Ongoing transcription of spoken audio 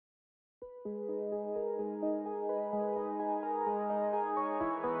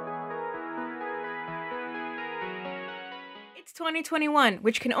It's 2021,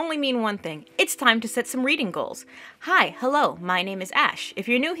 which can only mean one thing. It's time to set some reading goals. Hi, hello, my name is Ash. If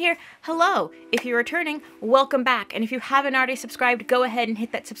you're new here, hello. If you're returning, welcome back. And if you haven't already subscribed, go ahead and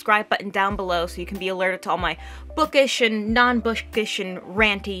hit that subscribe button down below so you can be alerted to all my bookish and non-bookish and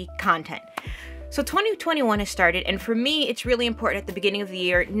ranty content. So 2021 has started, and for me, it's really important at the beginning of the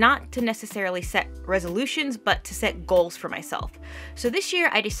year not to necessarily set resolutions, but to set goals for myself. So this year,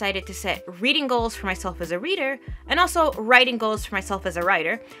 I decided to set reading goals for myself as a reader, and also writing goals for myself as a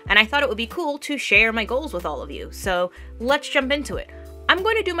writer, and I thought it would be cool to share my goals with all of you. So let's jump into it. I'm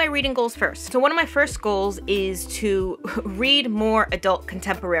going to do my reading goals first. So one of my first goals is to read more adult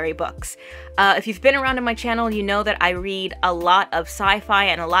contemporary books. If you've been around on my channel, you know that I read a lot of sci-fi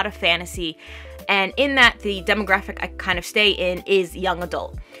and a lot of fantasy. And in that, the demographic I kind of stay in is young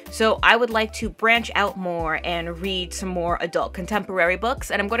adult. So I would like to branch out more and read some more adult contemporary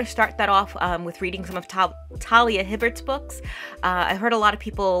books. And I'm going to start that off with reading some of Talia Hibbert's books. I've heard a lot of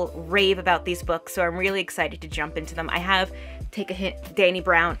people rave about these books, so I'm really excited to jump into them. I have, take a hint, Dani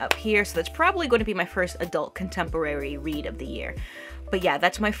Brown up here, so that's probably going to be my first adult contemporary read of the year. But yeah,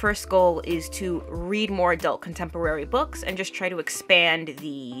 that's my first goal, is to read more adult contemporary books and just try to expand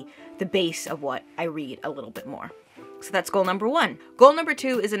the base of what I read a little bit more. So that's goal number one. Goal number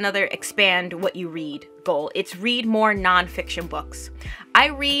two is another expand what you read goal. It's read more nonfiction books. I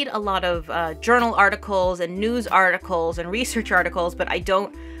read a lot of journal articles and news articles and research articles, but I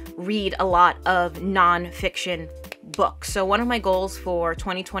don't read a lot of nonfiction books. So one of my goals for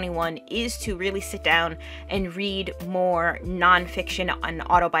 2021 is to really sit down and read more nonfiction and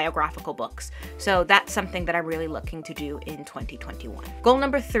autobiographical books. So that's something that I'm really looking to do in 2021. Goal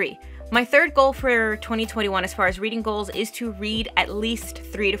number three. My third goal for 2021 as far as reading goals is to read at least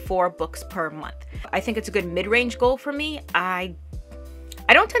 3 to 4 books per month. I think it's a good mid-range goal for me. I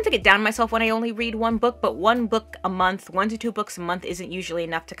don't tend to get down on myself when I only read one book, but 1 book a month, 1 to 2 books a month isn't usually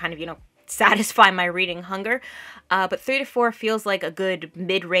enough to kind of, satisfy my reading hunger. But 3 to 4 feels like a good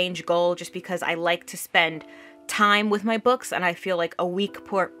mid-range goal just because I like to spend time with my books, and I feel like a week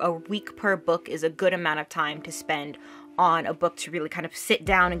per book is a good amount of time to spend on a book to really kind of sit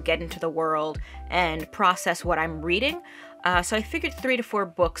down and get into the world and process what I'm reading. So I figured 3 to 4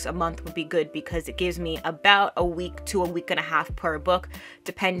 books a month would be good because it gives me about a week to a week and a half per book,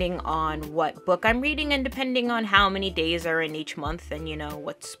 depending on what book I'm reading and depending on how many days are in each month and,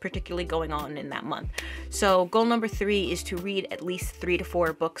 what's particularly going on in that month. So goal number 3 is to read at least 3 to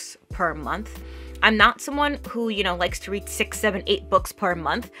 4 books per month. I'm not someone who, likes to read 6, 7, 8 books per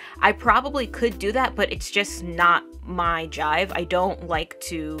month. I probably could do that, but it's just not my jive. I don't like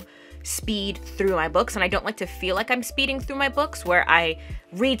to speed through my books, and I don't like to feel like I'm speeding through my books where I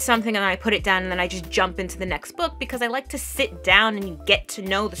read something and then I put it down and then I just jump into the next book, because I like to sit down and get to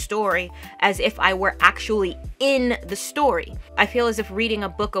know the story as if I were actually in the story. I feel as if reading a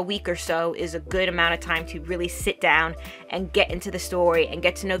book a week or so is a good amount of time to really sit down and get into the story and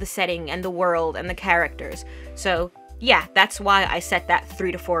get to know the setting and the world and the characters. So yeah, that's why I set that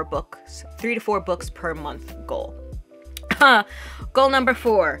 3 to 4 books per month goal. Goal number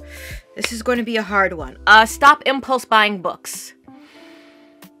 4. This is going to be a hard one. Stop impulse buying books.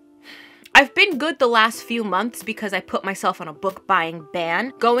 I've been good the last few months because I put myself on a book buying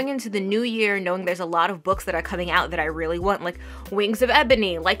ban. Going into the new year, knowing there's a lot of books that are coming out that I really want, like Wings of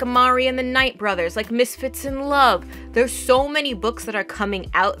Ebony, like Amari and the Night Brothers, like Misfits in Love. There's so many books that are coming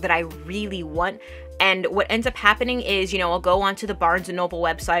out that I really want. And what ends up happening is, I'll go onto the Barnes & Noble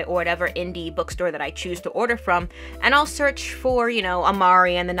website or whatever indie bookstore that I choose to order from, and I'll search for,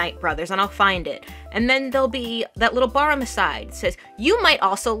 Amari and the Night Brothers, and I'll find it. And then there'll be that little bar on the side that says, you might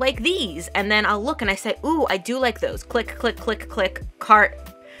also like these. And then I'll look and I say, ooh, I do like those. Click, click, click, click, cart.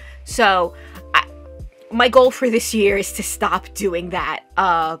 So my goal for this year is to stop doing that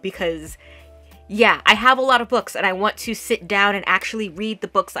because yeah, I have a lot of books and I want to sit down and actually read the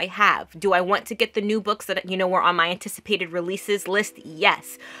books I have. Do I want to get the new books that, were on my anticipated releases list?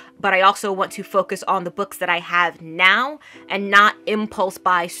 Yes. But I also want to focus on the books that I have now and not impulse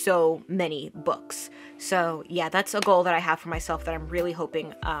buy so many books. So yeah, that's a goal that I have for myself that I'm really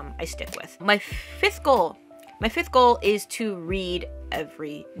hoping I stick with. My fifth goal is to read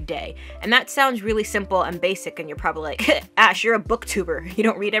every day. And that sounds really simple and basic, and you're probably like, Ash, you're a booktuber. You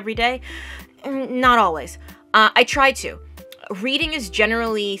don't read every day? Not always. I try to. Reading is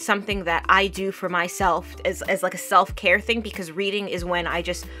generally something that I do for myself as like a self-care thing, because reading is when I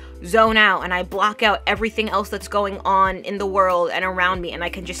just zone out and I block out everything else that's going on in the world and around me, and I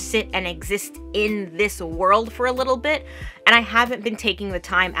can just sit and exist in this world for a little bit. And I haven't been taking the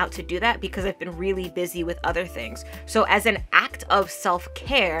time out to do that because I've been really busy with other things. So as an act of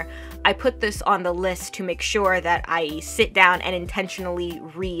self-care, I put this on the list to make sure that I sit down and intentionally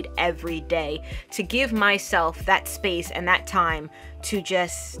read every day, to give myself that space and that time to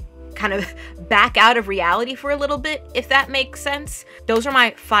just kind of back out of reality for a little bit, if that makes sense. Those are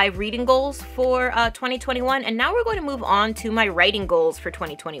my 5 reading goals for 2021, and now we're going to move on to my writing goals for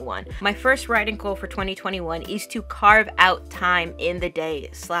 2021. My first writing goal for 2021 is to carve out time in the day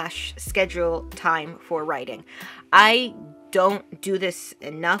 / schedule time for writing. I don't do this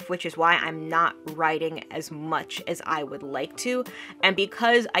enough, which is why I'm not writing as much as I would like to. And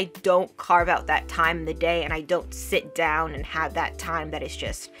because I don't carve out that time in the day and I don't sit down and have that time that is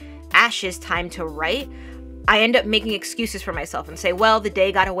just Ash's time to write, I end up making excuses for myself and say, well, the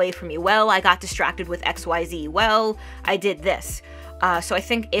day got away from me. Well, I got distracted with XYZ. Well, I did this. So I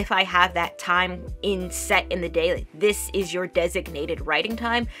think if I have that time set in the day, like this is your designated writing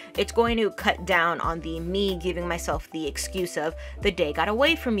time, it's going to cut down on me giving myself the excuse of the day got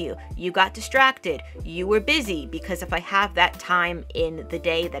away from you, you got distracted, you were busy. Because if I have that time in the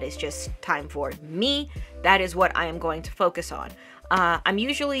day that is just time for me, that is what I am going to focus on. I'm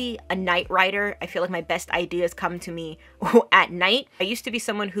usually a night writer. I feel like my best ideas come to me at night. I used to be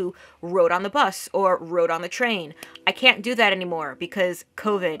someone who wrote on the bus or wrote on the train. I can't do that anymore because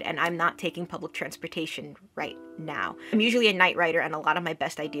COVID, and I'm not taking public transportation right now. I'm usually a night writer, and a lot of my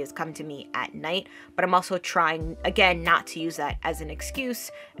best ideas come to me at night, but I'm also trying, again, not to use that as an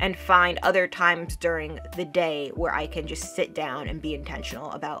excuse and find other times during the day where I can just sit down and be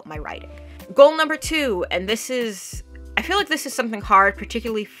intentional about my writing. Goal number 2, and I feel like this is something hard,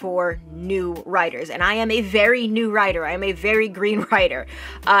 particularly for new writers, and I am a very new writer. I am a very green writer,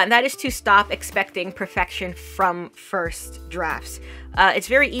 and that is to stop expecting perfection from first drafts. It's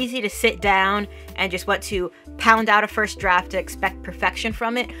very easy to sit down and just want to pound out a first draft to expect perfection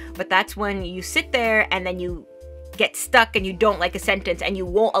from it, but that's when you sit there and then you get stuck and you don't like a sentence and you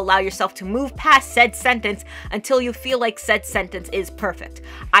won't allow yourself to move past said sentence until you feel like said sentence is perfect.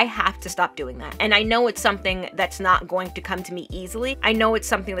 I have to stop doing that. And I know it's something that's not going to come to me easily. I know it's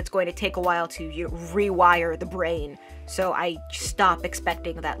something that's going to take a while to rewire the brain. So I stop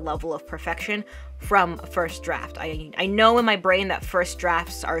expecting that level of perfection from a first draft. I know in my brain that first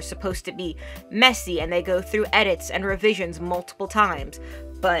drafts are supposed to be messy and they go through edits and revisions multiple times,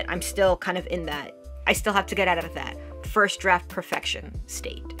 but I'm still kind of in that. I still have to get out of that first draft perfection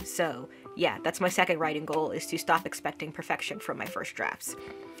state. So yeah, that's my second writing goal, is to stop expecting perfection from my first drafts.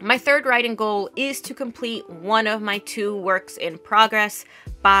 My third writing goal is to complete one of my 2 works in progress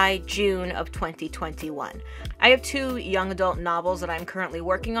by June of 2021. I have 2 young adult novels that I'm currently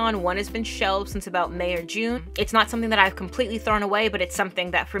working on. One has been shelved since about May or June. It's not something that I've completely thrown away, but it's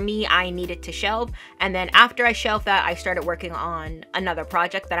something that for me, I needed to shelve. And then after I shelved that, I started working on another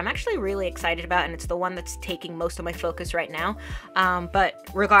project that I'm actually really excited about, and it's the one that's taking most of my focus right now. But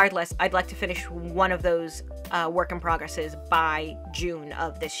regardless, I'd like to finish one of those work in progresses by June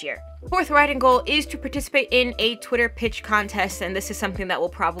of this year. Fourth writing goal is to participate in a Twitter pitch contest, and this is something that will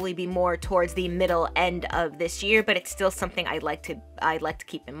probably be more towards the middle end of this year, but it's still something I'd like to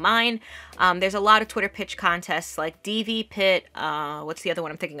keep in mind. There's a lot of Twitter pitch contests like DV Pit, what's the other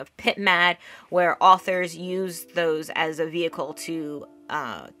one I'm thinking of? Pit Mad, where authors use those as a vehicle to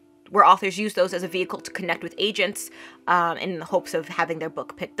connect with agents in the hopes of having their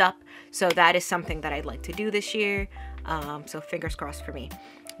book picked up. So that is something that I'd like to do this year. So fingers crossed for me.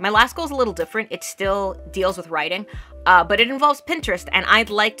 My last goal is a little different. It still deals with writing, but it involves Pinterest, and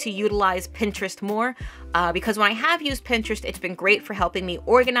I'd like to utilize Pinterest more because when I have used Pinterest, it's been great for helping me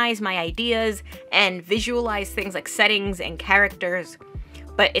organize my ideas and visualize things like settings and characters.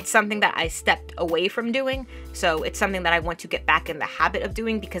 But it's something that I stepped away from doing, so it's something that I want to get back in the habit of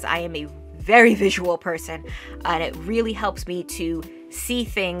doing because I am a very visual person, and it really helps me to see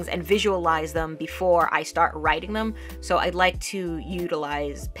things and visualize them before I start writing them. So I'd like to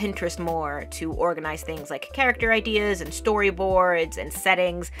utilize Pinterest more to organize things like character ideas and storyboards and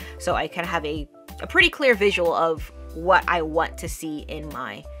settings, so I can have a pretty clear visual of what I want to see in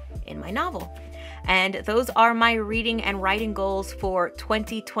my novel. And those are my reading and writing goals for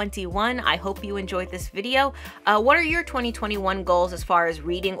 2021. I hope you enjoyed this video. What are your 2021 goals as far as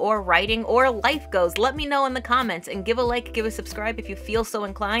reading or writing or life goes? Let me know in the comments, and give a like, give a subscribe if you feel so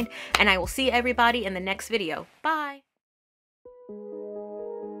inclined, and I will see everybody in the next video. Bye!